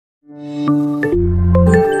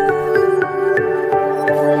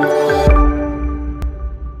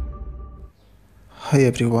Hi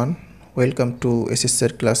everyone, welcome to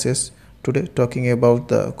SSR classes. Today talking about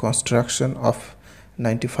the construction of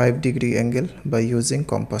 95-degree angle by using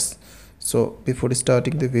compass. So before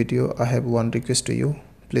starting the video, I have one request to you.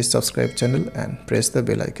 Please subscribe channel and press the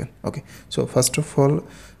bell icon. Okay, so first of all,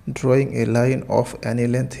 drawing a line of any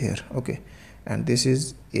length here. Okay, and this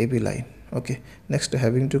is AB line. Okay, next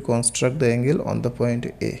having to construct the angle on the point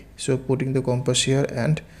A. So putting the compass here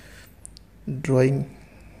and drawing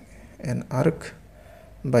an arc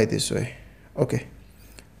by this way. Okay,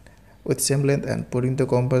 with same length and putting the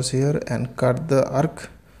compass here and cut the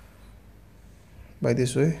arc by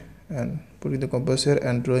this way, and putting the compass here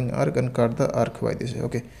and drawing arc and cut the arc by this way.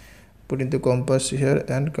 Okay, putting the compass here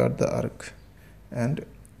and cut the arc and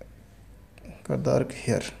cut the arc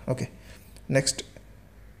here. Okay, next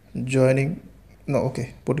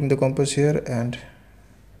putting the compass here and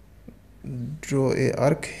draw a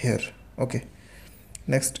arc here. Okay,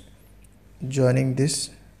 next joining this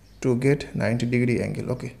to get 90-degree angle.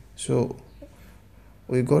 Okay, so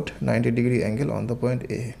we got 90-degree angle on the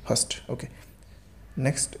point A first. Okay,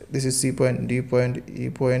 next this is C point, D point, E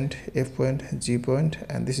point, F point, G point,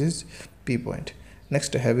 and this is P point.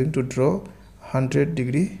 Next having to draw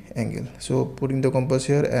 100-degree angle, so putting the compass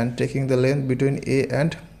here and taking the length between A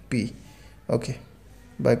and P. Okay,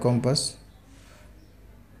 by compass.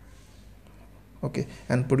 Okay,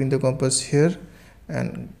 and putting the compass here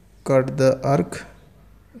and cut the arc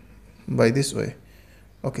by this way.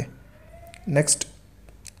 Okay, next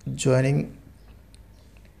joining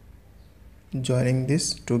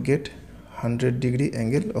this to get 100-degree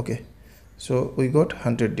angle. Okay, so we got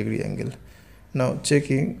 100-degree angle. Now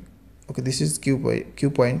checking, okay, this is Q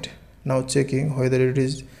point. Now checking whether it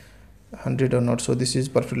is 100 or not. So this is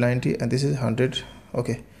perfect 90 and this is 100.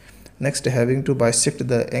 Okay, next having to bisect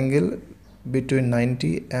the angle between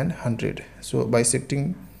 90 and 100. So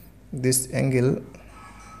bisecting this angle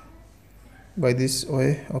by this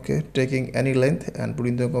way. Okay, taking any length and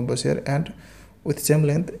putting the compass here and with same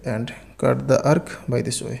length and cut the arc by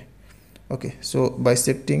this way. Okay, so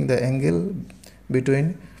bisecting the angle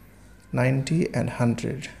between 90 and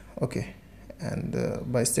 100. Okay, and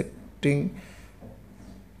bisecting.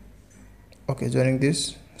 Okay, joining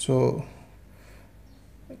this. So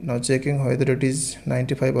now checking whether it is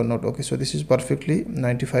 95 or not. Okay, so this is perfectly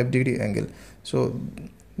 95-degree angle. So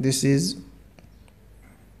this is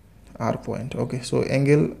R point. Okay, so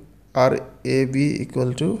angle RAB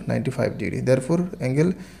equal to 95-degree. Therefore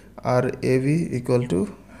angle RAB equal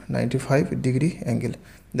to 95-degree angle.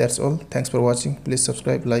 That's all. Thanks for watching. Please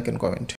subscribe, like and comment.